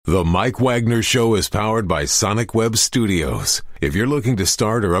The Mike Wagner Show is powered by Sonic Web Studios. If you're looking to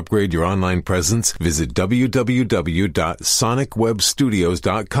start or upgrade your online presence, visit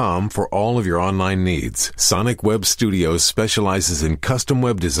www.sonicwebstudios.com for all of your online needs. Sonic Web Studios specializes in custom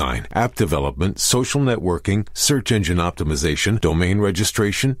web design, app development, social networking, search engine optimization, domain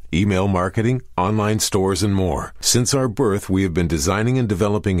registration, email marketing, online stores, and more. Since our birth, we have been designing and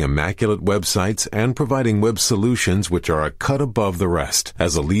developing immaculate websites and providing web solutions which are a cut above the rest.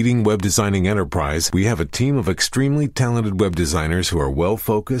 As a leading web designing enterprise, we have a team of extremely talented web designers who are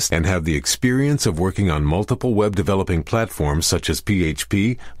well-focused and have the experience of working on multiple web developing platforms such as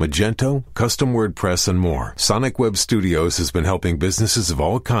PHP, Magento, custom WordPress, and more. Sonic Web Studios has been helping businesses of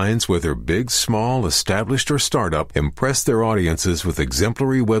all kinds, whether big, small, established, or startup, impress their audiences with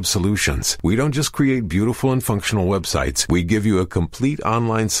exemplary web solutions. We don't just create beautiful and functional websites. We give you a complete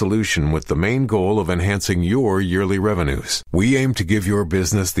online solution with the main goal of enhancing your yearly revenues. We aim to give your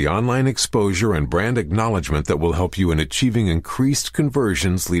business the online exposure and brand acknowledgement that will help you in achieving increased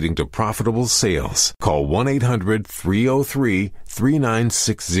conversions leading to profitable sales. Call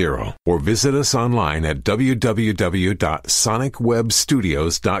 1-800-303-3960 or visit us online at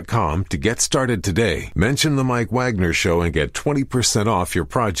www.sonicwebstudios.com to get started today. Mention the Mike Wagner Show and get 20% off your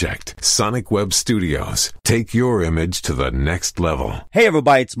project. Sonic Web Studios. Take your image to the next level. Hey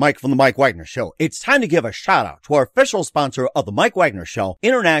everybody, it's Mike from the Mike Wagner Show. It's time to give a shout out to our official sponsor of the Mike Wagner Show,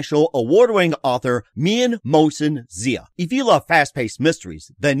 international award-winning author Mian Mohsen Zia. If you love fast-paced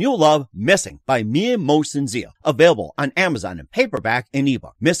mysteries, then you'll love Missing by Mian Mohsen Zia. Available on Amazon in paperback and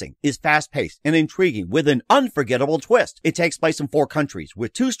ebook. Missing is fast-paced and intriguing with an unforgettable twist. It takes place in 4 countries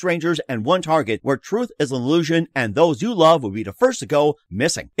with 2 strangers and 1 target where truth is an illusion and those you love will be the first to go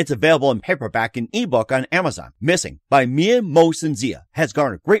missing. It's available in paperback and ebook on Amazon. Missing by Mian Mohsen Zia has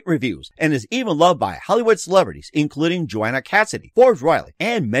garnered great reviews and is even loved by Hollywood celebrities including Joanna Cassidy, Forbes Riley,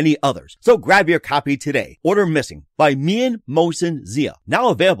 and many others. So grab your copy today. Order Missing by Mian Mohsen Zia, now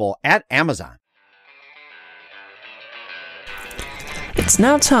available at Amazon. It's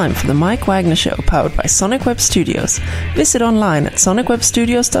now time for the Mike Wagner Show, powered by Sonic Web Studios. Visit online at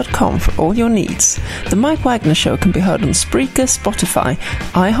sonicwebstudios.com for all your needs. The Mike Wagner Show can be heard on Spreaker, Spotify,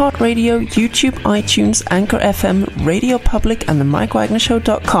 iHeartradio, YouTube, iTunes, Anchor FM, Radio Public, and the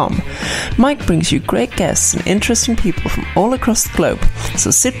MikeWagnerShow.com. Mike brings you great guests and interesting people from all across the globe.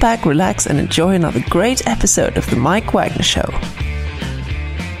 So sit back, relax, and enjoy another great episode of the Mike Wagner Show.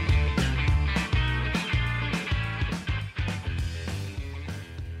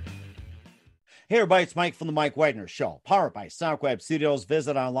 Hey everybody, it's Mike from the Mike Wagner Show, powered by Sonic Web Studios.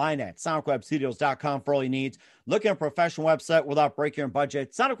 Visit online at sonicwebstudios.com for all your needs. Looking at a professional website without breaking your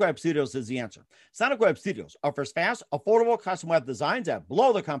budget? Sonic Web Studios is the answer. Sonic Web Studios offers fast, affordable custom web designs that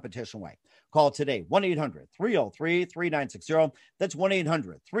blow the competition away. Call today, 1-800-303-3960. That's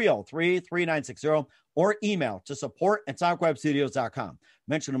 1-800-303-3960. Or email to support@sonicwebstudios.com.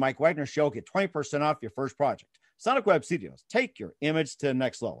 Mention the Mike Wagner Show, get 20% off your first project. Sonic Web Studios, take your image to the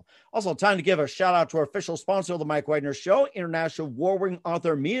next level. Also, time to give a shout out to our official sponsor of the Mike Wagner Show, international award-winning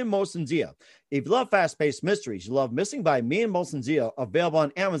author Mian Mohsen Zia. If you love fast-paced mysteries, you love Missing by Mian Mohsen Zia, available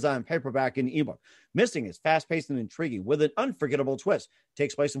on Amazon, paperback, and ebook. Missing is fast-paced and intriguing with an unforgettable twist.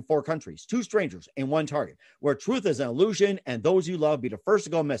 Takes place in 4 countries, 2 strangers, and 1 target, where truth is an illusion and those you love be the first to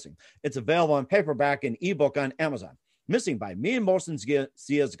go missing. It's available on paperback and ebook on Amazon. Missing by Mian Mohsen Zia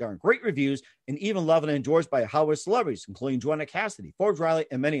has garnered great reviews and even loved and endorsed by Hollywood celebrities, including Joanna Cassidy, Forbes Riley,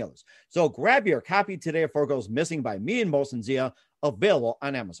 and many others. So grab your copy today before it goes missing by Mian Mohsen Zia, available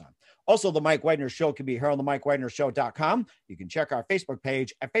on Amazon. Also, the Mike Wagner Show can be heard on the MikeWagnerShow.com. You can check our Facebook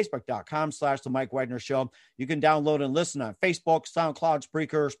page at facebook.com/the Mike Wagner Show. You can download and listen on Facebook, SoundCloud,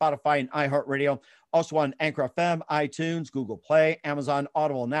 Spreaker, Spotify, and iHeartRadio. Also on Anchor FM, iTunes, Google Play, Amazon,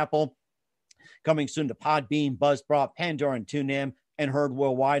 Audible, and Apple. Coming soon to Podbean, Buzzsprout, Pandora, and TuneIn, and heard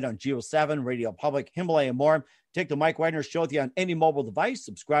worldwide on Geo 7, Radio Public, Himalaya, and more. Take the Mike Wagner Show with you on any mobile device.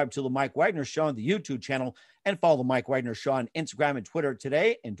 Subscribe to the Mike Wagner Show on the YouTube channel, and follow the Mike Wagner Show on Instagram and Twitter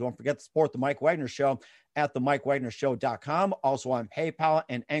today. And don't forget to support the Mike Wagner Show at the MikeWagnerShow.com, also on PayPal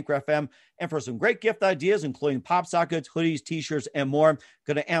and Anchor FM. And for some great gift ideas, including pop sockets, hoodies, t-shirts, and more,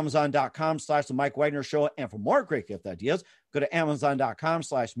 go to Amazon.com/the Mike Wagner Show. And for more great gift ideas, go to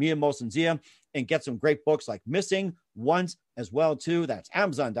Amazon.com/Mian Mohsen Zia and get some great books like Missing, Once, as well too. That's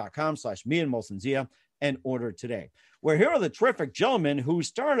Amazon.com/Mian Mohsen Zia, and order today. We're here with a terrific gentleman who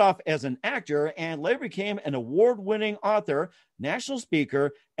started off as an actor and later became an award-winning author, national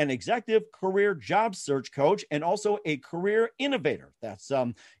speaker, an executive career job search coach, and also a career innovator. That's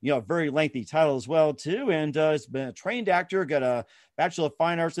a very lengthy title as well too. And has been a trained actor, got a Bachelor of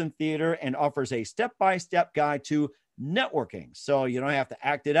Fine Arts in Theater, and offers a step-by-step guide to networking. So you don't have to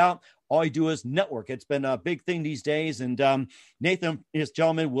act it out. All you do is network. It's been a big thing these days. And Nathan, this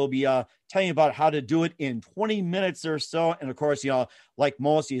gentleman, will be telling you about how to do it in 20 minutes or so. And of course, like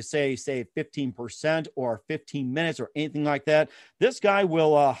most, you say 15% or 15 minutes or anything like that. This guy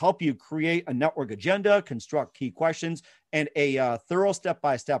will help you create a network agenda, construct key questions, and a thorough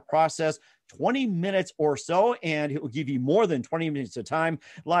step-by-step process. 20 minutes or so, and it will give you more than 20 minutes of time.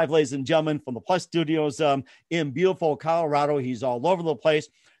 Live, ladies and gentlemen, from the Plus Studios in beautiful Colorado. He's all over the place.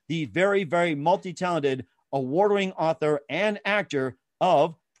 The very, very multi-talented, award-winning author and actor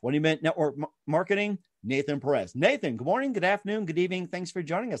of 20-Minute Network Marketing, Nathan Perez. Nathan, good morning, good afternoon, good evening. Thanks for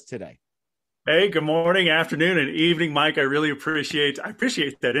joining us today. Hey, good morning, afternoon, and evening, Mike. I really appreciate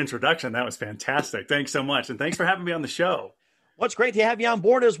that introduction. That was fantastic. Thanks so much, and thanks for having me on the show. Well, it's great to have you on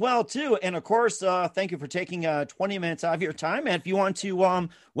board as well, too. And of course, thank you for taking 20 minutes out of your time. And if you want to,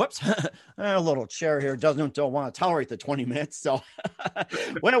 a little chair here don't want to tolerate the 20 minutes. So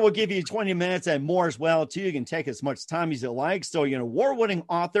we'll give you 20 minutes and more as well, too. You can take as much time as you like. So you're an award-winning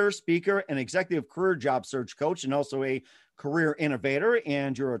author, speaker, and executive career job search coach, and also a career innovator,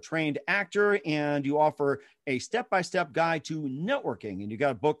 and you're a trained actor, and you offer a step-by-step guide to networking. And you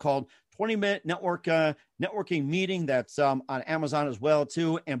got a book called 20-Minute Networking Meeting that's on Amazon as well,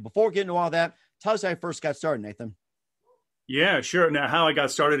 too. And before getting into all that, tell us how you first got started, Nathan. Yeah, sure. Now, how I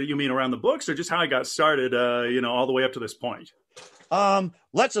got started, you mean around the books, or just how I got started, all the way up to this point?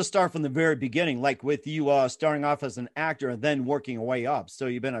 Let's just start from the very beginning, like with you starting off as an actor and then working your way up. So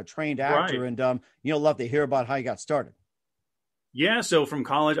you've been a trained actor, right. And love to hear about how you got started. Yeah, so from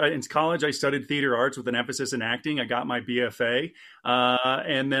college, I studied theater arts with an emphasis in acting. I got my BFA,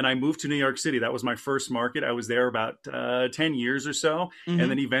 and then I moved to New York City. That was my first market. I was there about 10 years or so, and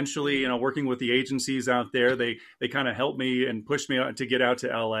then eventually, working with the agencies out there, they kind of helped me and pushed me to get out to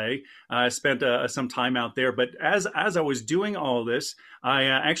LA. I spent some time out there, but as I was doing all this, I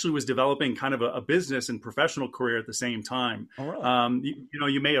actually was developing kind of a business and professional career at the same time. Oh, really?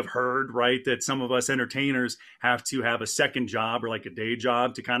 You may have heard, right, that some of us entertainers have to have a second job or like a day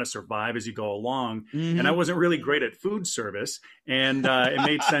job to kind of survive as you go along. And I wasn't really great at food service, and it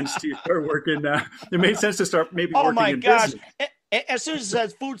made sense to start working. It made sense to start maybe working in business. As soon as it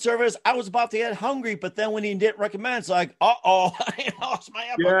says food service, I was about to get hungry, but then when he didn't recommend, it's like, I lost my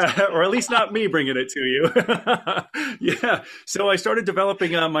appetite. Yeah, or at least not me bringing it to you. Yeah, so I started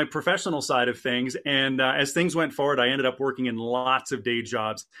developing my professional side of things, and as things went forward, I ended up working in lots of day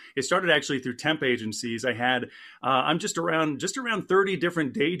jobs. It started actually through temp agencies. I had, I'm just around 30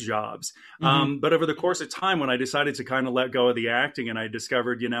 different day jobs. But over the course of time, when I decided to kind of let go of the acting, and I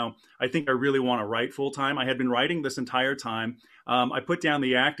discovered, I think I really want to write full time. I had been writing this entire time. I put down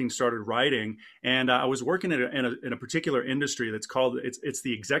the acting, started writing, and I was working in a particular industry that's called it's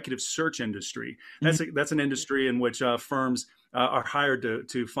the executive search industry. That's an industry in which firms are hired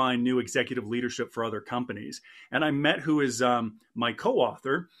to find new executive leadership for other companies. And I met who is my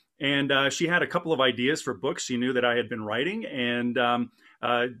co-author, and she had a couple of ideas for books she knew that I had been writing, and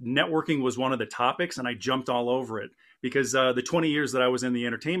networking was one of the topics, and I jumped all over it. Because the 20 years that I was in the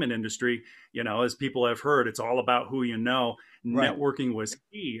entertainment industry, as people have heard, it's all about who you know. Right. Networking was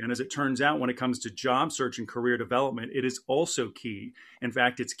key. And as it turns out, when it comes to job search and career development, it is also key. In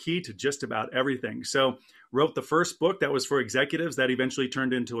fact, it's key to just about everything. So wrote the first book that was for executives that eventually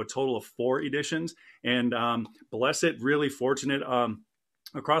turned into a total of 4 editions. And bless it, really fortunate.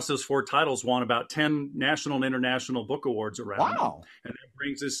 Across those 4 titles, won about 10 national and international book awards around. Wow. And that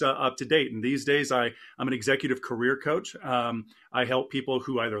brings us up to date. And these days, I'm an executive career coach. I help people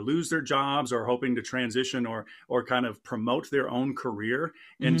who either lose their jobs or hoping to transition or kind of promote their own career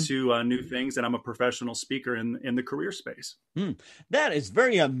into new things. And I'm a professional speaker in the career space. That is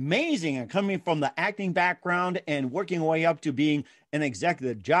very amazing. And coming from the acting background and working your way up to being an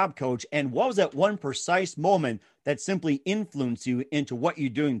executive job coach. And what was that one precise moment that simply influenced you into what you're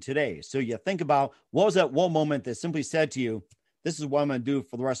doing today? So you think about, what was that one moment that simply said to you, this is what I'm going to do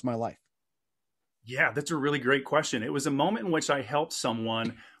for the rest of my life? Yeah, that's a really great question. It was a moment in which I helped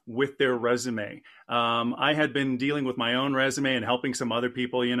someone with their resume. I had been dealing with my own resume and helping some other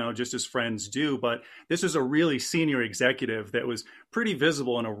people, just as friends do. But this is a really senior executive that was pretty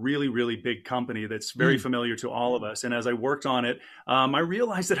visible in a really, really big company that's very familiar to all of us. And as I worked on it, I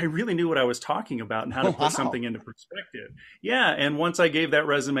realized that I really knew what I was talking about and how to put something into perspective. Yeah. And once I gave that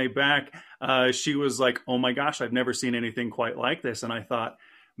resume back, she was like, oh my gosh, I've never seen anything quite like this. And I thought,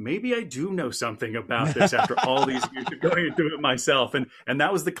 maybe I do know something about this after all these years of going into it myself. And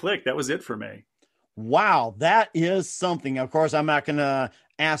that was the click. That was it for me. Wow, that is something. Of course, I'm not going to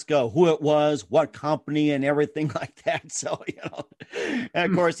ask who it was, what company, and everything like that. So,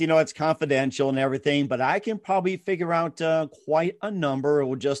 and of course, it's confidential and everything, but I can probably figure out quite a number.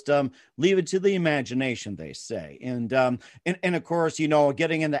 We'll just leave it to the imagination, they say. And of course,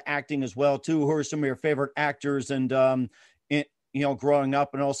 getting into acting as well, too. Who are some of your favorite actors and, growing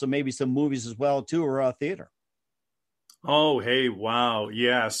up, and also maybe some movies as well, too, or theater? Oh, hey, wow.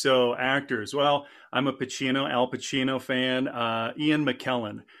 Yeah. So actors. Well, I'm a Al Pacino fan, Ian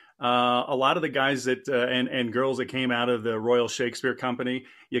McKellen. A lot of the guys that and girls that came out of the Royal Shakespeare Company,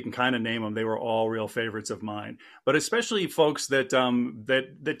 you can kind of name them. They were all real favorites of mine. But especially folks that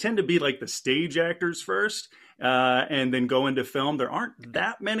that tend to be like the stage actors first, and then go into film. There aren't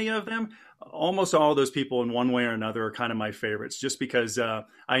that many of them. Almost all of those people in one way or another are kind of my favorites, just because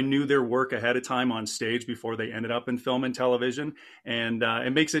I knew their work ahead of time on stage before they ended up in film and television. And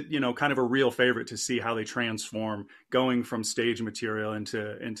it makes it, kind of a real favorite to see how they transform going from stage material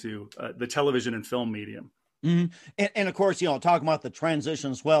into the television and film medium. Mm-hmm. And of course, talking about the transition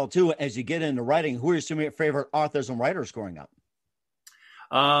as well, too, as you get into writing, who are some of your favorite authors and writers growing up?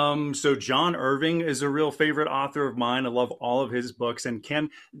 So John Irving is a real favorite author of mine. I love all of his books. And Ken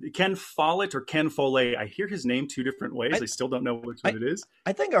Follett or Ken Follett, I hear his name two different ways. I still don't know which one it is.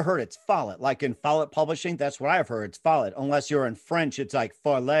 I think I heard it's Follett, like in Follett Publishing. That's what I've heard. It's Follett. Unless you're in French, it's like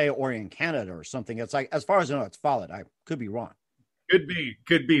Follett, or in Canada or something. It's like, as far as I know, it's Follett. I could be wrong. Could be,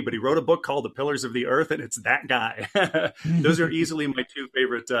 but he wrote a book called The Pillars of the Earth, and it's that guy. Those are easily my two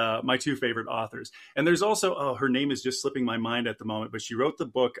favorite authors. And there's also, her name is just slipping my mind at the moment, but she wrote the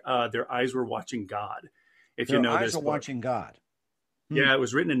book, Their Eyes Were Watching God. If you know this book. Their Eyes Were Watching God. Yeah, it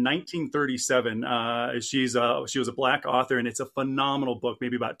was written in 1937. She was a Black author, and it's a phenomenal book,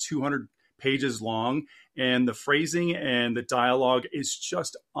 maybe about 200 pages long. And the phrasing and the dialogue is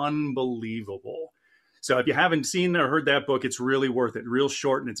just unbelievable. So if you haven't seen or heard that book, it's really worth it. Real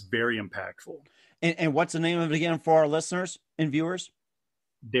short, and it's very impactful. And what's the name of it again for our listeners and viewers?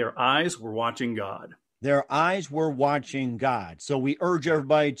 Their Eyes Were Watching God. Their Eyes Were Watching God. So we urge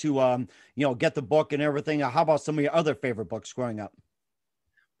everybody to, get the book and everything. How about some of your other favorite books growing up?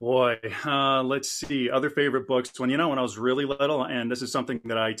 Boy, let's see. Other favorite books. When I was really little, and this is something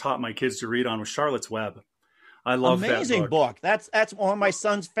that I taught my kids to read on, was Charlotte's Web. I love amazing that book. That's one of my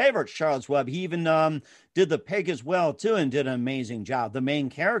son's favorites, Charlotte's Web. He even did the pig as well, too, and did an amazing job. The main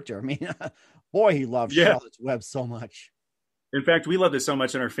character. I mean, boy, he loved Charlotte's Web so much. In fact, we loved it so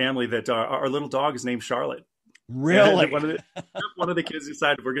much in our family that our little dog is named Charlotte. Really? One of the kids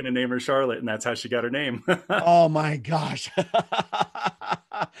decided we're going to name her Charlotte, and that's how she got her name. Oh, my gosh.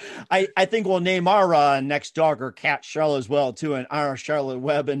 I think we'll name our next dog or cat Charlotte as well, too, and our Charlotte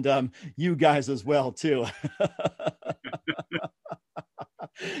Webb, and you guys as well, too.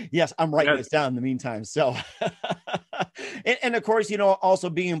 Yes, I'm writing this down in the meantime. So, and of course, also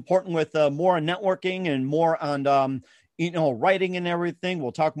being important with more on networking and more on, writing and everything.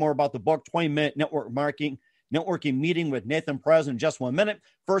 We'll talk more about the book, 20-minute networking meeting with Nathan Perez in just 1 minute.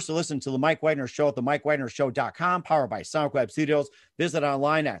 First, to listen to the Mike Wagner Show at themikewagnershow.com, powered by Sonic Web Studios. Visit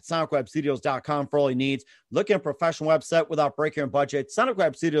online at sonicwebstudios.com for all your needs. Look at a professional website without breaking your budget. Sonic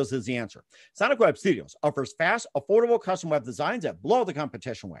Web Studios is the answer. Sonic Web Studios offers fast, affordable custom web designs that blow the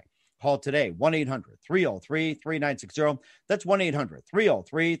competition away. Call today, 1-800-303-3960. That's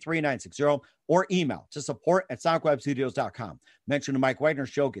 1-800-303-3960. Or email to support@sonicwebstudios.com. Mention the Mike Wagner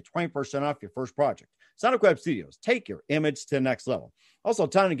Show. Get 20% off your first project. Sonic Web Studios. Take your image to the next level. Also,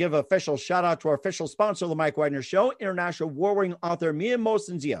 time to give an official shout out to our official sponsor of the Mike Wagner Show, international award-winning author Mia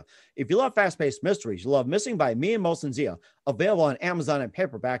Mosensia. If you love fast-paced mysteries, you love Missing by Mia Mosensia, available on Amazon and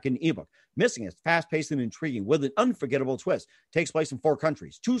paperback and ebook. Missing is fast-paced and intriguing with an unforgettable twist. Takes place in 4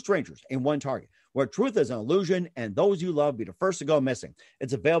 countries, 2 strangers, and 1 target, where truth is an illusion and those you love be the first to go missing.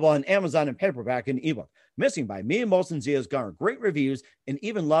 It's available on Amazon and paperback and ebook. Missing by Mia Mosensia has garnered great reviews and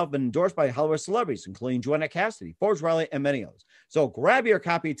even loved and endorsed by Hollywood celebrities, including Joanna Cassidy, Forbes Riley, and many others. So grab your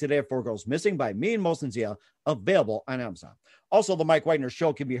copy today before it goes missing by Mia Mosensia, available on Amazon. Also, the Mike Wagner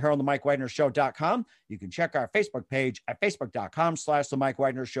Show can be heard on the MikeWagnerShow.com. You can check our Facebook page at facebook.com/the Mike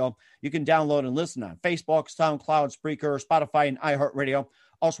Wagner Show. You can download and listen on Facebook, SoundCloud, Spreaker, Spotify, and iHeartRadio.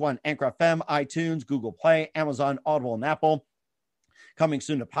 Also on Anchor FM, iTunes, Google Play, Amazon, Audible, and Apple. Coming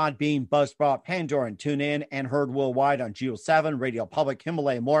soon to Podbean, Buzzsprout, Pandora, and TuneIn, and heard worldwide on Geo7, Radio Public,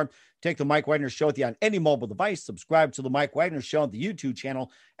 Himalaya, and more. Take the Mike Wagner Show with you on any mobile device. Subscribe to the Mike Wagner Show on the YouTube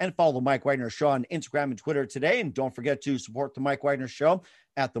channel and follow the Mike Wagner Show on Instagram and Twitter today. And don't forget to support the Mike Wagner Show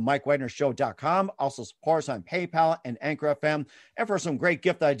at themikewagnershow.com. Also support us on PayPal and Anchor FM. And for some great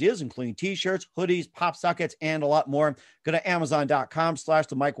gift ideas, including t-shirts, hoodies, pop sockets, and a lot more, go to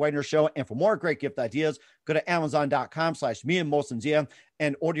amazon.com/the Mike Wagner Show. And for more great gift ideas, go to amazon.com/me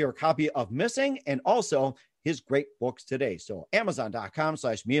and order your copy of Missing and also his great books today. So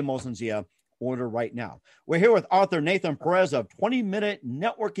amazon.com/me order right now. We're here with author Nathan Perez of 20-Minute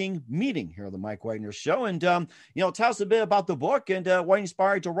Networking Meeting here on the Mike Wagner Show. And, tell us a bit about the book and what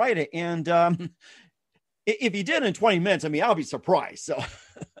inspired you to write it. And if you did in 20 minutes, I'll be surprised. So.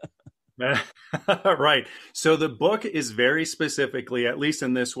 Right. So the book is very specifically, at least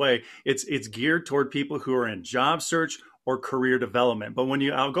in this way, it's geared toward people who are in job search or career development. But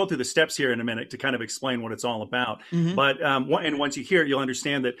I'll go through the steps here in a minute to kind of explain what it's all about. Mm-hmm. But and once you hear it, you'll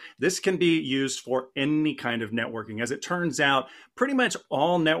understand that this can be used for any kind of networking. As it turns out, pretty much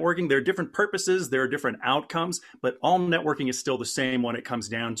all networking, there are different purposes, there are different outcomes, but all networking is still the same when it comes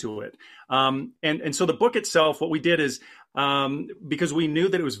down to it. And so the book itself, what we did is, because we knew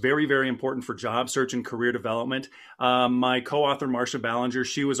that it was very, very important for job search and career development. My co-author, Marcia Ballinger,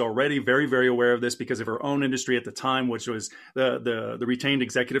 she was already very, very aware of this because of her own industry at the time, which was the retained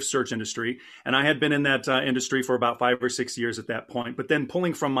executive search industry. And I had been in that industry for about 5 or 6 years at that point. But then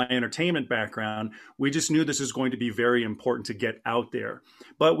pulling from my entertainment background, we just knew this was going to be very important to get out there.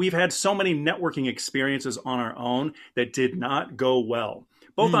 But we've had so many networking experiences on our own that did not go well.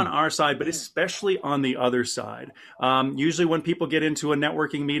 Both on our side, but especially on the other side. Usually when people get into a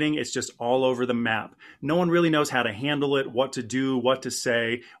networking meeting, it's just all over the map. No one really knows how to handle it, what to do, what to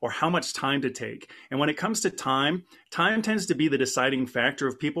say, or how much time to take. And when it comes to time tends to be the deciding factor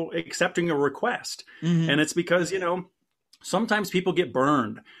of people accepting a request. Mm-hmm. And it's because, sometimes people get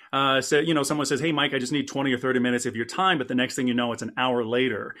burned. So, someone says, hey, Mike, I just need 20 or 30 minutes of your time. But the next thing you know, it's an hour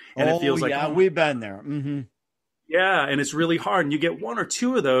later. And it feels like, we've been there. Mm-hmm. Yeah, and it's really hard. And you get 1 or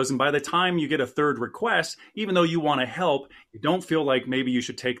 2 of those. And by the time you get a third request, even though you want to help, you don't feel like maybe you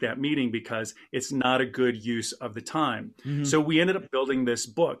should take that meeting because it's not a good use of the time. Mm-hmm. So we ended up building this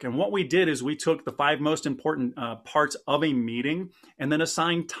book. And what we did is we took the 5 most important parts of a meeting and then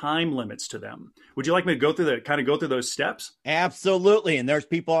assigned time limits to them. Would you like me to go through those steps? Absolutely. And there's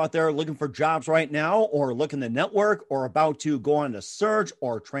people out there looking for jobs right now or looking to network or about to go on to search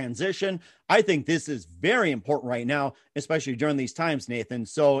or transition. I think this is very important right now, especially during these times, Nathan.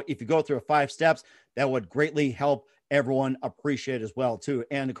 So if you go through 5 steps, that would greatly help everyone appreciate as well, too.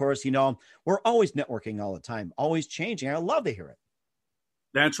 And of course, we're always networking all the time, always changing. I love to hear it.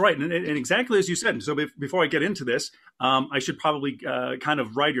 That's right. And exactly as you said. So before I get into this, I should probably kind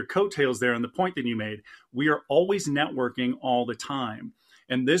of ride your coattails there on the point that you made. We are always networking all the time.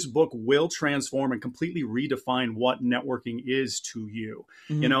 And this book will transform and completely redefine what networking is to you.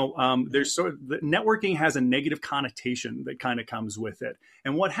 Mm-hmm. There's networking has a negative connotation that kind of comes with it.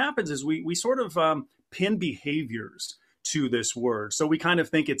 And what happens is we sort of pin behaviors to this word. So we kind of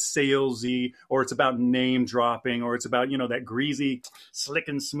think it's salesy, or it's about name dropping, or it's about, that greasy, slick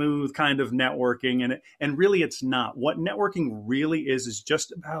and smooth kind of networking. And really it's not. What networking really is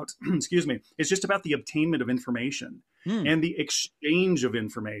just about, it's just about the obtainment of information and the exchange of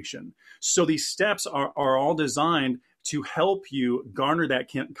information. So these steps are all designed to help you garner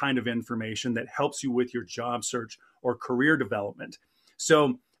that kind of information that helps you with your job search or career development.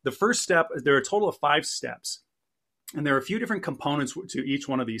 So the first step, there are a total of 5 steps. And there are a few different components to each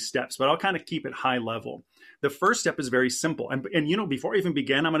one of these steps, but I'll kind of keep it high level. The first step is very simple. And before I even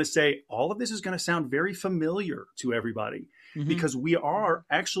begin, I'm going to say all of this is going to sound very familiar to everybody because we are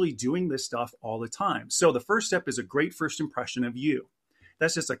actually doing this stuff all the time. So the first step is a great first impression of you.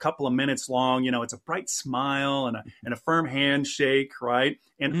 That's just a couple of minutes long. It's a bright smile and a firm handshake, right?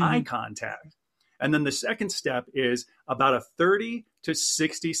 And eye contact. And then the second step is about a 30 to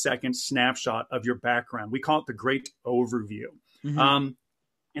 60 second snapshot of your background. We call it the great overview. Mm-hmm.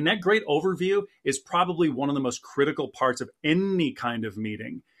 And that great overview is probably one of the most critical parts of any kind of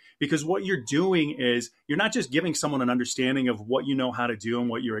meeting, because what you're doing is you're not just giving someone an understanding of what you know how to do and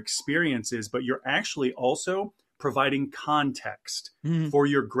what your experience is, but you're actually also providing context for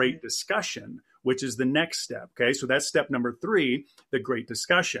your great discussion, which is the next step. Okay, so that's step number 3, the great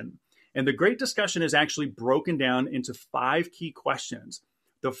discussion. And the great discussion is actually broken down into 5 key questions.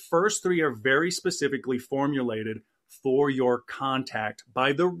 The first 3 are very specifically formulated for your contact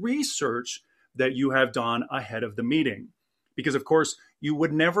by the research that you have done ahead of the meeting. Because, of course, you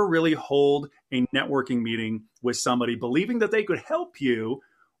would never really hold a networking meeting with somebody believing that they could help you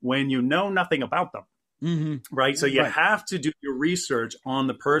when you know nothing about them. Right. So you have to do your research on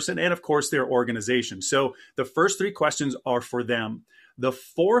the person and, of course, their organization. So the first three questions are for them. The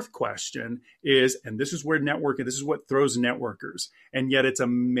fourth question is, and this is where networking, this is what throws networkers, and yet it's a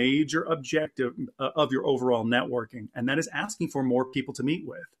major objective of your overall networking, and that is asking for more people to meet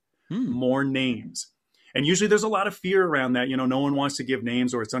with, more names. And usually there's a lot of fear around that. No one wants to give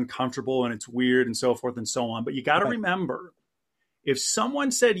names, or it's uncomfortable and it's weird and so forth and so on. But you got to remember, if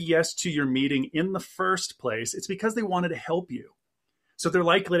someone said yes to your meeting in the first place, it's because they wanted to help you. So they're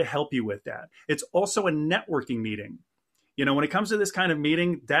likely to help you with that. It's also a networking meeting. When it comes to this kind of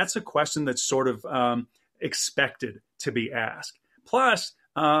meeting, that's a question that's sort of expected to be asked. Plus,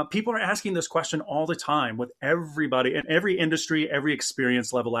 people are asking this question all the time with everybody in every industry, every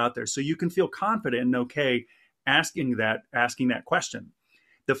experience level out there. So you can feel confident and okay asking that question.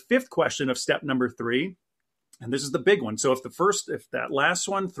 The fifth question of step number 3, and this is the big one. So if that last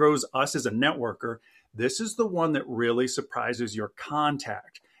one throws us as a networker, this is the one that really surprises your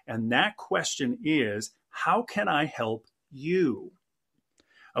contact. And that question is, how can I help you?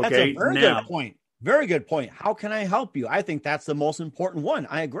 Okay. That's a very good point. Very good point. How can I help you? I think that's the most important one.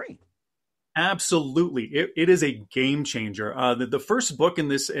 I agree. Absolutely. It is a game changer. The first book in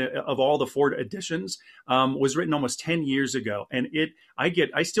this of all the 4 editions was written almost 10 years ago. And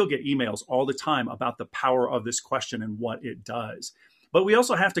I still get emails all the time about the power of this question and what it does. But we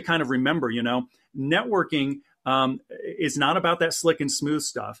also have to kind of remember, networking is not about that slick and smooth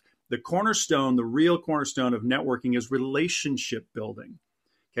stuff. The real cornerstone of networking is relationship building.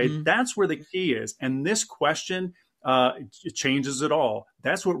 Okay, that's where the key is. And this question it changes it all.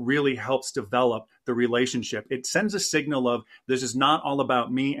 That's what really helps develop the relationship. It sends a signal of, this is not all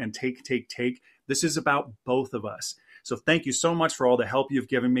about me and take. This is about both of us. So thank you so much for all the help you've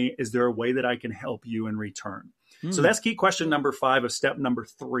given me. Is there a way that I can help you in return? So that's key question number 5 of step number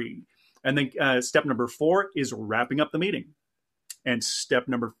 3. And then step number 4 is wrapping up the meeting. And step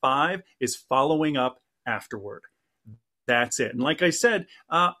number 5 is following up afterward. That's it. And like I said,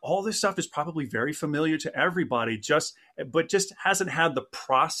 all this stuff is probably very familiar to everybody, but just hasn't had the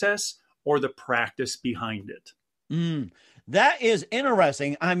process or the practice behind it. That is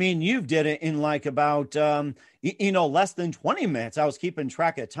interesting. I mean, you did it in like about, less than 20 minutes. I was keeping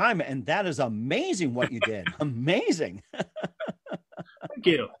track of time, and that is amazing what you did. Amazing.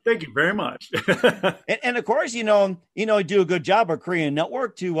 Thank you very much. and of course, you do a good job of creating a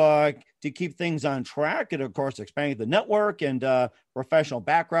network to keep things on track, and of course, expanding the network and professional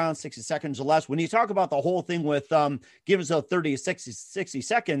background, 60 seconds or less. When you talk about the whole thing with giving us 30 to 60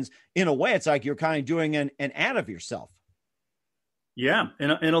 seconds, in a way, it's like you're kind of doing an ad of yourself. Yeah, in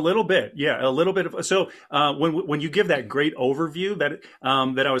a little bit. Yeah, a little bit of. So when you give that great overview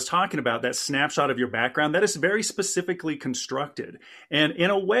that I was talking about, that snapshot of your background, that is very specifically constructed. And in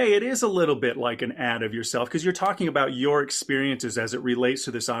a way, it is a little bit like an ad of yourself, because you're talking about your experiences as it relates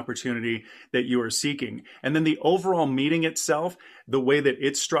to this opportunity that you are seeking. And then the overall meeting itself, the way that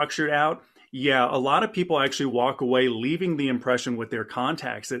it's structured out, yeah, a lot of people actually walk away leaving the impression with their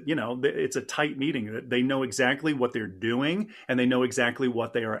contacts that, it's a tight meeting, that they know exactly what they're doing and they know exactly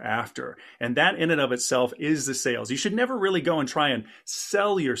what they are after. And that in and of itself is the sales. You should never really go and try and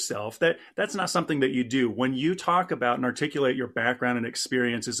sell yourself. That's not something that you do. When you talk about and articulate your background and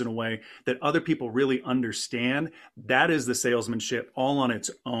experiences in a way that other people really understand, that is the salesmanship all on its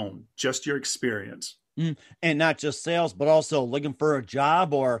own, just your experience. And not just sales, but also looking for a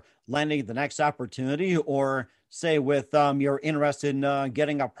job or landing the next opportunity, or say with you're interested in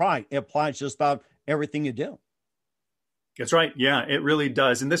getting a product. It applies just about everything you do. That's right. Yeah, it really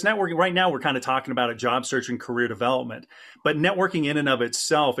does. And this networking right now, we're kind of talking about a job search and career development, but networking in and of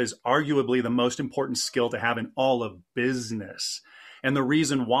itself is arguably the most important skill to have in all of business. And the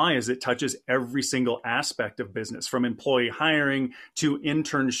reason why is it touches every single aspect of business, from employee hiring to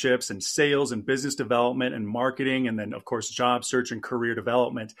internships and sales and business development and marketing. And then, of course, job search and career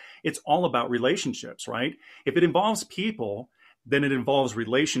development. It's all about relationships, right? If it involves people, then it involves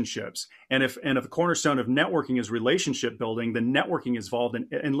relationships. And if the cornerstone of networking is relationship building, then networking is involved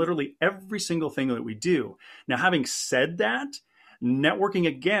in literally every single thing that we do. Now, having said that, networking,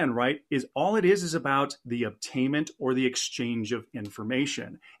 again, right, is all it is about the obtainment or the exchange of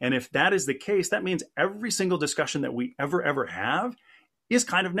information. And if that is the case, that means every single discussion that we ever have is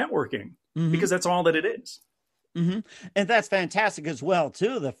kind of networking, because that's all that it is. And that's fantastic as well,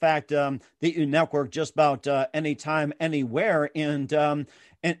 too. The fact that you network just about anytime, anywhere, and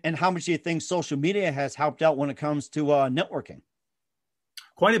how much do you think social media has helped out when it comes to networking?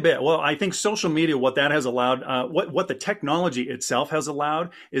 Quite a bit. Well, I think social media, what that has allowed, what the technology itself has allowed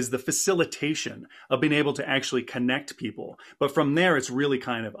is the facilitation of being able to actually connect people. But from there, it's really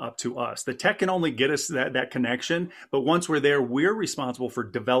kind of up to us. The tech can only get us that connection. But once we're there, we're responsible for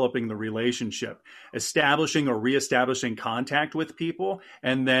developing the relationship, establishing or reestablishing contact with people,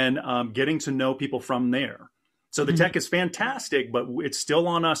 and then getting to know people from there. So the tech is fantastic, but it's still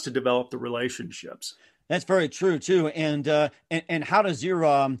on us to develop the relationships. That's very true too. And how does your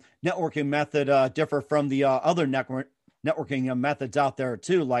networking method differ from the other networking methods out there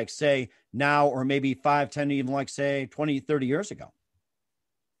too? Like say now, or maybe 5, 10, even like say 20, 30 years ago?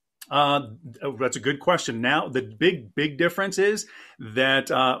 That's a good question. Now, the big difference is that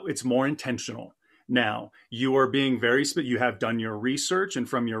it's more intentional. Now, you are being you have done your research, and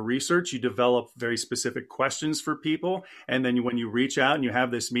from your research, you develop very specific questions for people. And then when you reach out and you have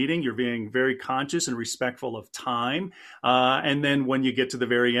this meeting, you're being very conscious and respectful of time. And then when you get to the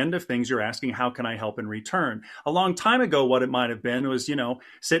very end of things, you're asking, how can I help in return? A long time ago, what it might have been was,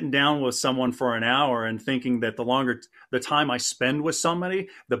 sitting down with someone for an hour and thinking that the longer the time I spend with somebody,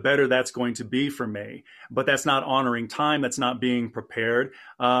 the better that's going to be for me. But that's not honoring time. That's not being prepared.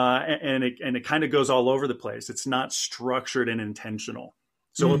 And it kind of goes all over the place. It's not structured and intentional.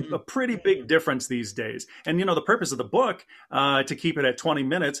 So a pretty big difference these days. And, the purpose of the book, to keep it at 20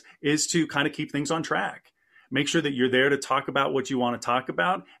 minutes, is to kind of keep things on track. Make sure that you're there to talk about what you want to talk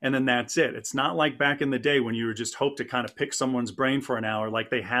about, and then that's it. It's not like back in the day when you were just hope to kind of pick someone's brain for an hour, like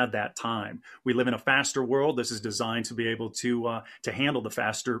they had that time. We live in a faster world. This is designed to be able to handle the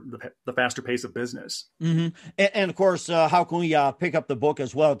faster pace of business. Mm-hmm. And of course, how can we pick up the book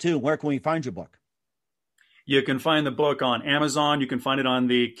as well too? Where can we find your book? You can find the book on Amazon. You can find it on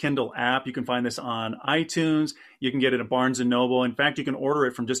the Kindle app. You can find this on iTunes. You can get it at Barnes & Noble. In fact, you can order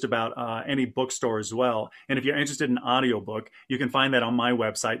it from just about any bookstore as well. And if you're interested in an audiobook, you can find that on my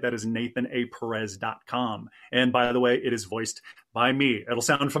website. That is nathanaperez.com. And by the way, it is voiced by me. It'll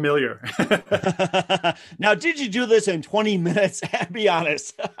sound familiar. Now, did you do this in 20 minutes? Be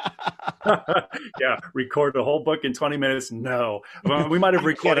honest. Yeah, record the whole book in 20 minutes? No. Well, we might have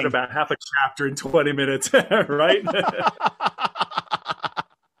recorded about half a chapter in 20 minutes, right?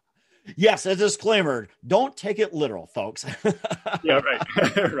 Yes, a disclaimer. Don't take it literal, folks. Yeah,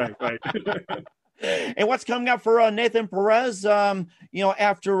 right. Right. And what's coming up for Nathan Perez,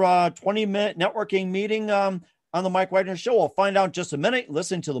 after a 20-minute networking meeting on the Mike Wagner Show? We'll find out in just a minute.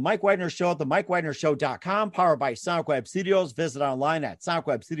 Listen to the Mike Wagner Show at themikewagnershow.com, powered by Sonic Web Studios. Visit online at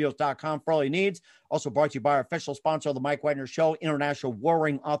sonicwebstudios.com for all your needs. Also brought to you by our official sponsor of the Mike Wagner Show, international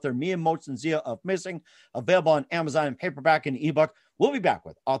war-ring author Mia Motzenzia of Missing, available on Amazon in paperback and ebook. We'll be back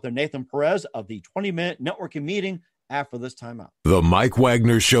with author Nathan Perez of the 20-minute networking meeting after this timeout. The Mike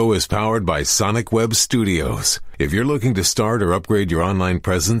Wagner Show is powered by Sonic Web Studios. If you're looking to start or upgrade your online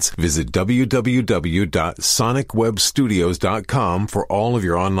presence, visit www.sonicwebstudios.com for all of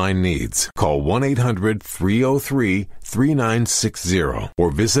your online needs. Call 1-800-303-3960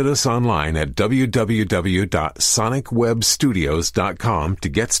 or visit us online at www.sonicwebstudios.com to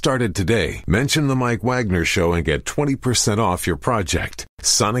get started today. Mention the Mike Wagner Show and get 20% off your project.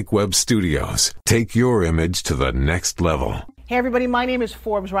 Sonic Web Studios. Take your image to the next level. Hey everybody, my name is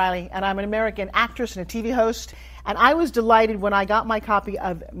Forbes Riley, and I'm an American actress and a TV host. And I was delighted when I got my copy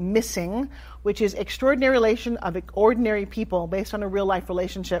of Missing, which is Extraordinary Relation of Ordinary People based on a real-life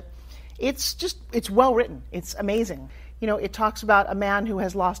relationship. It's well written. It's amazing. It talks about a man who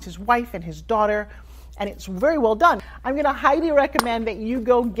has lost his wife and his daughter, and it's very well done. I'm going to highly recommend that you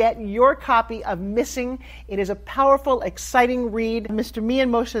go get your copy of Missing. It is a powerful, exciting read. Mr. Mia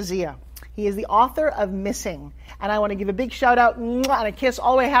Motzenzia. He is the author of Missing. And I want to give a big shout out and a kiss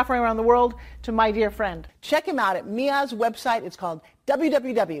all the way halfway around the world to my dear friend. Check him out at Mia's website. It's called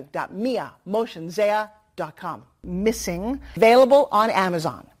www.miamotzenzia.com. Missing, available on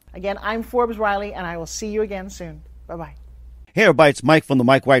Amazon. Again, I'm Forbes Riley, and I will see you again soon. Bye-bye. Hey everybody, it's Mike from The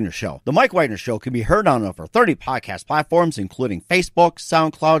Mike Wagner Show. The Mike Wagner Show can be heard on over 30 podcast platforms, including Facebook,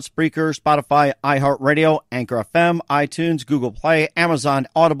 SoundCloud, Spreaker, Spotify, iHeartRadio, Anchor FM, iTunes, Google Play, Amazon,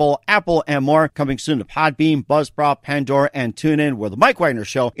 Audible, Apple, and more. Coming soon to Podbean, Buzzsprout, Pandora, and TuneIn, where The Mike Wagner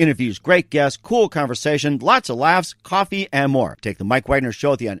Show interviews great guests, cool conversation, lots of laughs, coffee, and more. Take The Mike Wagner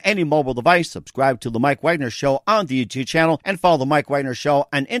Show on any mobile device, subscribe to The Mike Wagner Show on the YouTube channel, and follow The Mike Wagner Show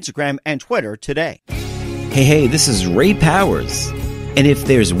on Instagram and Twitter today. Hey, this is Ray Powers. And if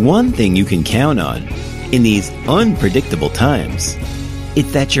there's one thing you can count on in these unpredictable times,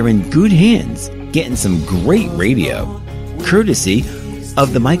 it's that you're in good hands getting some great radio, courtesy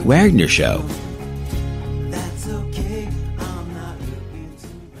of The Mike Wagner Show.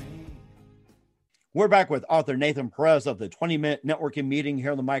 We're back with author Nathan Perez of the 20-Minute Networking Meeting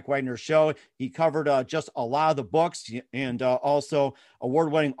here on the Mike Wagner Show. He covered just a lot of the books and also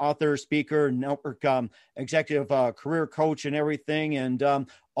award-winning author, speaker, network executive career coach and everything, and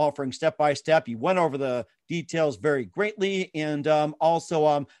offering step-by-step. You went over the details very greatly. And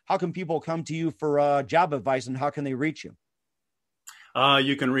also, how can people come to you for job advice, and how can they reach you?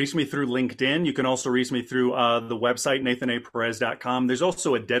 You can reach me through LinkedIn. You can also reach me through the website, nathanaperez.com. There's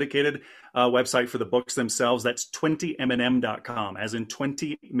also a dedicated website for the books themselves. That's 20mm.com, as in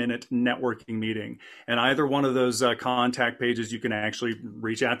 20-minute networking meeting. And either one of those contact pages, you can actually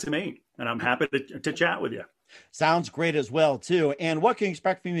reach out to me, and I'm happy to chat with you. Sounds great as well, too. And what can you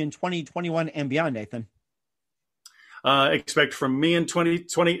expect from you in 2021 and beyond, Nathan? Expect from me in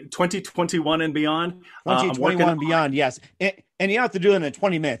 2021 and beyond. 2021 and beyond, yes. And you don't have to do it in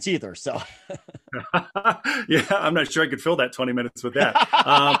 20 minutes either. So, yeah, I'm not sure I could fill that 20 minutes with that.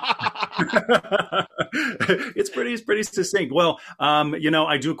 It's pretty succinct. Well,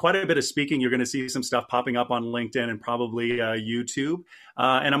 I do quite a bit of speaking. You're going to see some stuff popping up on LinkedIn and probably YouTube.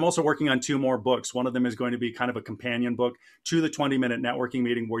 And I'm also working on 2 more books. One of them is going to be kind of a companion book to the 20-minute networking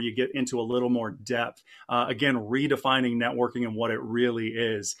meeting, where you get into a little more depth. Again, redefining networking and what it really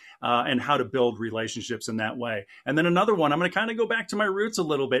is, and how to build relationships in that way. And then another one, I'm going to kind of go back to my roots a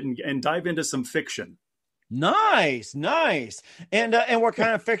little bit and dive into some fiction. Nice. And what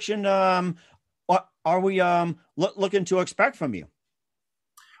kind of fiction are we looking to expect from you?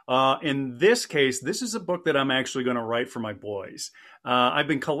 In this case, this is a book that I'm actually going to write for my boys. I've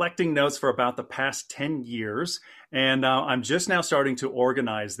been collecting notes for about the past 10 years, and I'm just now starting to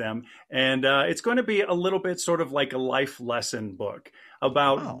organize them. And it's going to be a little bit sort of like a life lesson book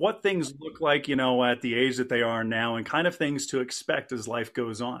about what things look like, at the age that they are now, and kind of things to expect as life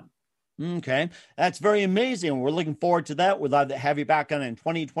goes on. Okay, that's very amazing. We're looking forward to that. We'd love to have you back on in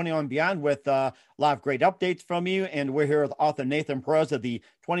 2021 and beyond with a lot of great updates from you. And we're here with author Nathan Perez of the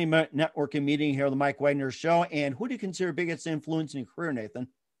 20-Minute Networking Meeting here on the Mike Wagner Show. And who do you consider biggest influence in your career, Nathan?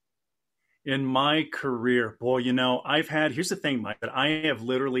 In my career, boy, here's the thing, Mike, that I have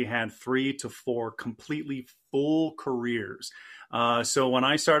literally had 3 to 4 completely full careers. So when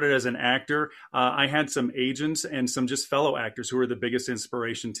I started as an actor, I had some agents and some just fellow actors who were the biggest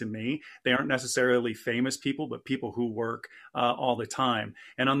inspiration to me. They aren't necessarily famous people, but people who work all the time.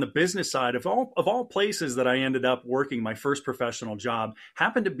 And on the business side, of all places that I ended up working, my first professional job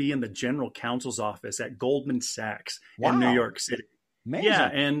happened to be in the general counsel's office at Goldman Sachs in New York City. Amazing.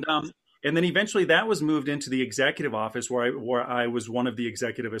 Yeah, and then eventually that was moved into the executive office where I was one of the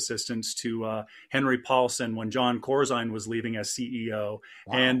executive assistants to Henry Paulson when John Corzine was leaving as CEO.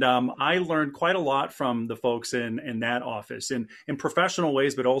 Wow. And I learned quite a lot from the folks in that office in professional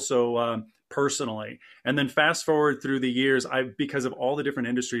ways, but also personally. And then fast forward through the years, because of all the different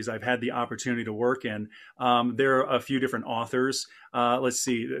industries I've had the opportunity to work in, there are a few different authors. Let's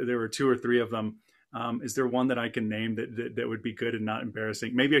see, there were 2 or 3 of them. Is there one that I can name that would be good and not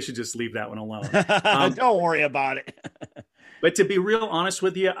embarrassing? Maybe I should just leave that one alone. Don't worry about it. But to be real honest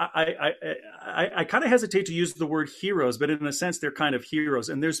with you, I kind of hesitate to use the word heroes, but in a sense, they're kind of heroes.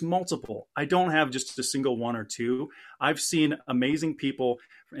 And there's multiple. I don't have just a single 1 or 2. I've seen amazing people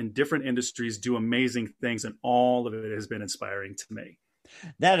in different industries do amazing things, and all of it has been inspiring to me.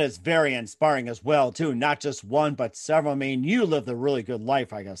 That is very inspiring as well, too. Not just one, but several. I mean, you lived a really good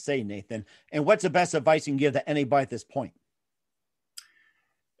life, I gotta say, Nathan. And what's the best advice you can give to anybody at this point?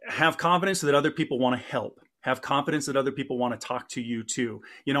 Have confidence that other people want to help. Have confidence that other people want to talk to you too.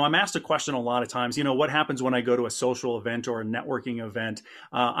 I'm asked a question a lot of times, what happens when I go to a social event or a networking event?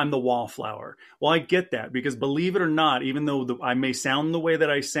 I'm the wallflower. Well, I get that, because believe it or not, even though I may sound the way that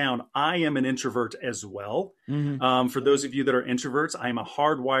I sound, I am an introvert as well. Mm-hmm. For those of you that are introverts, I am a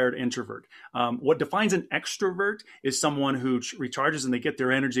hardwired introvert. What defines an extrovert is someone who recharges and they get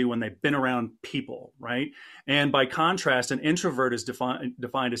their energy when they've been around people, right? And by contrast, an introvert is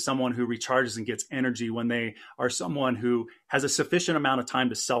defined as someone who recharges and gets energy when they are someone who has a sufficient amount of time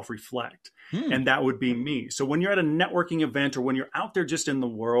to self-reflect. And that would be me. So when you're at a networking event or when you're out there just in the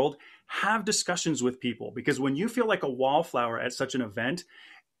world, have discussions with people, because when you feel like a wallflower at such an event,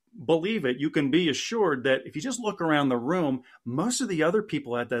 believe it, you can be assured that if you just look around the room, most of the other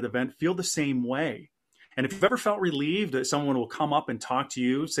people at that event feel the same way. And if you've ever felt relieved that someone will come up and talk to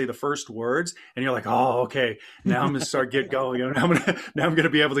you, say the first words, and you're like, oh, okay, now I'm going to get going. Now I'm going to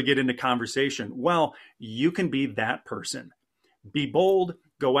be able to get into conversation. Well, you can be that person. Be bold,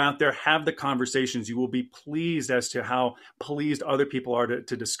 go out there, have the conversations. You will be pleased as to how pleased other people are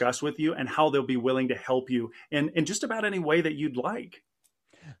to discuss with you, and how they'll be willing to help you in just about any way that you'd like.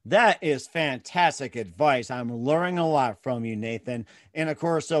 That is fantastic advice. I'm learning a lot from you, Nathan. And of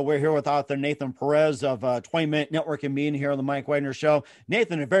course, we're here with author Nathan Perez of 20-Minute Networking Meeting here on the Mike Wagner Show.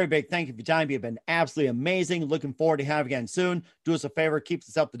 Nathan, a very big thank you for your time. You've been absolutely amazing. Looking forward to having you again soon. Do us a favor, keep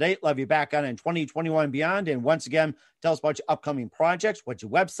us up to date. Love you back on in 2021 and beyond. And once again, tell us about your upcoming projects. What's your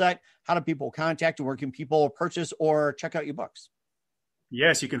website? How do people contact you? Where can people purchase or check out your books?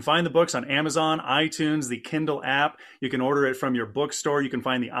 Yes, you can find the books on Amazon, iTunes, the Kindle app. You can order it from your bookstore. You can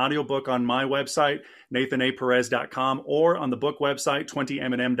find the audiobook on my website, nathanaperez.com, or on the book website,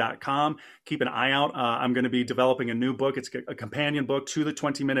 20mm.com. Keep an eye out. I'm going to be developing a new book. It's a companion book to the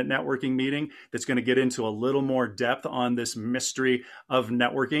 20-Minute Networking Meeting that's going to get into a little more depth on this mystery of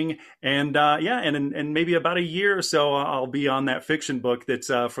networking. And and maybe about a year or so, I'll be on that fiction book that's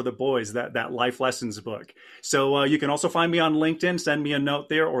for the boys, that life lessons book. So you can also find me on LinkedIn. Send me a note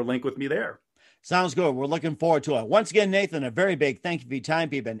there or link with me there. Sounds good. We're looking forward to it. Once again, Nathan, a very big thank you for your time.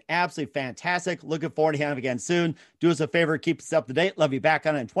 You've been absolutely fantastic. Looking forward to having you again soon. Do us a favor, keep us up to date. Love you back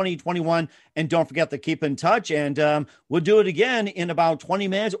on in 2021. And don't forget to keep in touch. And we'll do it again in about 20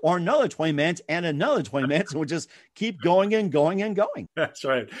 minutes or another 20 minutes and another 20 minutes. We'll just keep going and going and going. That's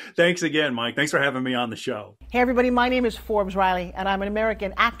right. Thanks again, Mike. Thanks for having me on the show. Hey, everybody. My name is Forbes Riley, and I'm an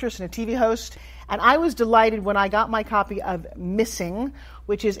American actress and a TV host. And I was delighted when I got my copy of Missing,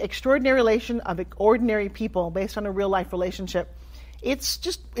 which is Extraordinary Relation of Ordinary People based on a real-life relationship.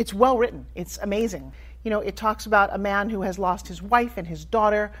 It's well written. It's amazing. You know, it talks about a man who has lost his wife and his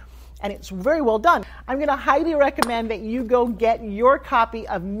daughter, and it's very well done. I'm going to highly recommend that you go get your copy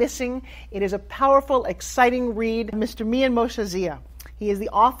of Missing. It is a powerful, exciting read. Mr. Mian Moshe Zia. He is the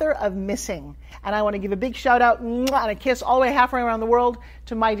author of Missing. And I want to give a big shout out and a kiss all the way halfway around the world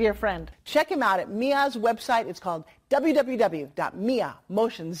to my dear friend. Check him out at Mia's website. It's called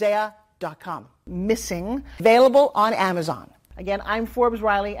www.miamotionzea.com. Missing, available on Amazon. Again, I'm Forbes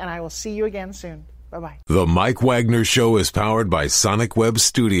Riley, and I will see you again soon. Bye-bye. The Mike Wagner Show is powered by Sonic Web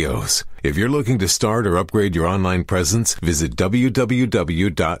Studios. If you're looking to start or upgrade your online presence, visit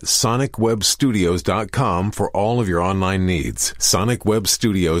www.sonicwebstudios.com for all of your online needs. Sonic Web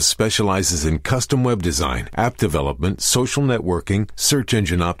Studios specializes in custom web design, app development, social networking, search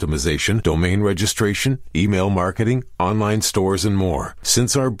engine optimization, domain registration, email marketing, online stores, and more.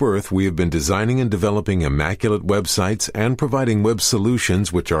 Since our birth, we have been designing and developing immaculate websites and providing web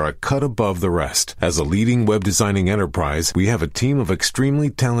solutions which are a cut above the rest. As a leading web designing enterprise, we have a team of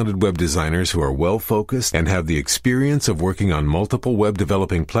extremely talented web designers who are well-focused and have the experience of working on multiple web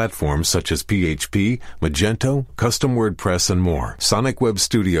developing platforms such as PHP, Magento, custom WordPress, and more. Sonic Web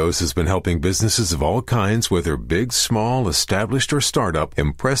Studios has been helping businesses of all kinds, whether big, small, established, or startup,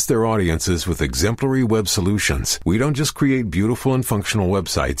 impress their audiences with exemplary web solutions. We don't just create beautiful and functional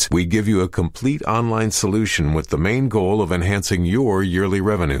websites. We give you a complete online solution with the main goal of enhancing your yearly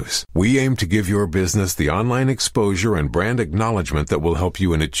revenues. We aim to give your business the online exposure and brand acknowledgement that will help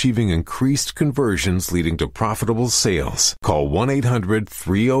you in achieving increased conversions leading to profitable sales. Call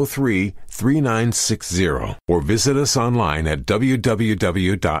 1-800-303-3960 or visit us online at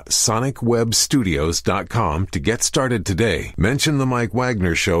www.sonicwebstudios.com to get started today. Mention the Mike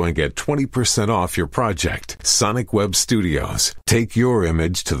Wagner Show and get 20% off your project. Sonic Web Studios. Take your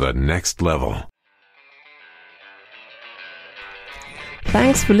image to the next level.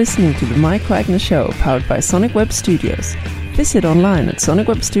 Thanks for listening to the Mike Wagner Show, powered by Sonic Web Studios. Visit online at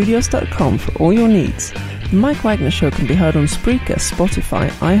sonicwebstudios.com for all your needs. The Mike Wagner Show can be heard on Spreaker, Spotify,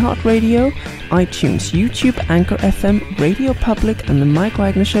 iHeartRadio, iTunes, YouTube, Anchor FM, Radio Public, and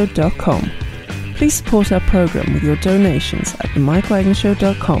themikewagnershow.com. Please support our program with your donations at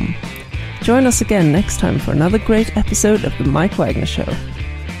themikewagnershow.com. Join us again next time for another great episode of The Mike Wagner Show.